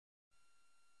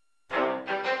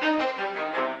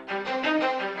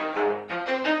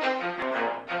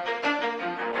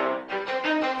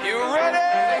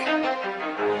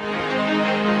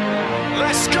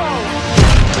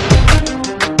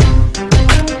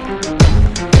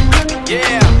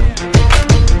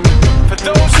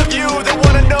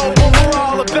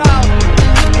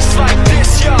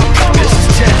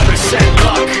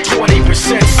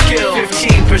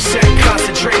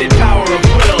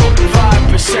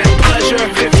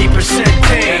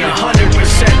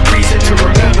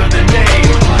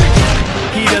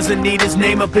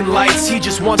name up in lights, he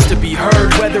just wants to be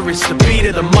heard. Whether it's the beat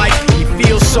or the mic, he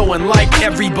feels so unlike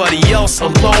everybody else,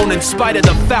 alone. In spite of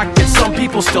the fact that some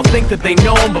people still think that they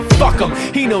know him, but fuck him,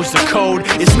 he knows the code.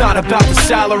 It's not about the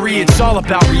salary, it's all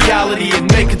about reality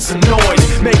and making some noise,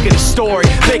 making a story,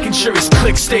 making sure his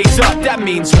click stays up. That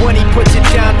means when he puts it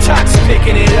down, Tox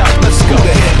picking it up. Let's go. Who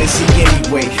the hell is he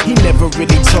anyway? He never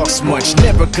really talks much,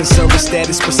 never concerned with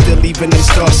status, but still leaving him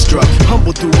starstruck.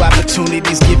 Humble through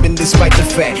opportunities given despite the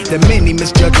fact that many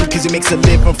misjudge him cause he makes a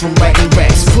living from writing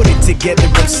raps. Put it together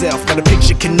himself, now the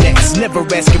picture connects, never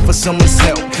asking for someone's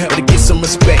help or to get some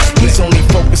respect. He's only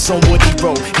focused on what he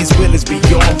wrote, his will is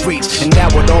beyond reach, and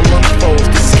now it all unfolds,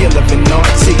 the skill of an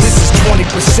artist. This is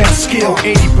 20% skill,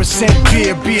 80%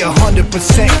 fear, be 100%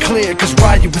 clear, cause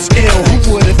Ryu was ill.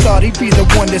 Who would've thought he'd be the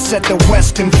one that set the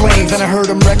West in flames? And I heard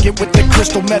him wreck it with the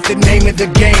crystal method, name of the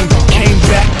game. Came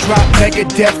back, dropped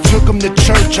Megadeth, took him to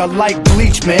church. I like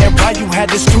Bleach, man. Ryu had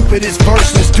the stupidest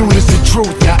verse, this dude is the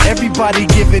truth. Now everybody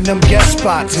giving them guest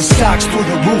spots and stocks through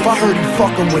the roof. I heard he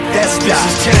fucking with that stock. This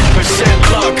is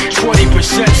 10% luck,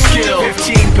 20% skill,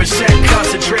 15%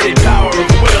 concentrated power of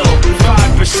will,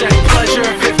 5% pleasure,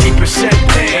 50%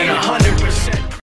 pain, and 100%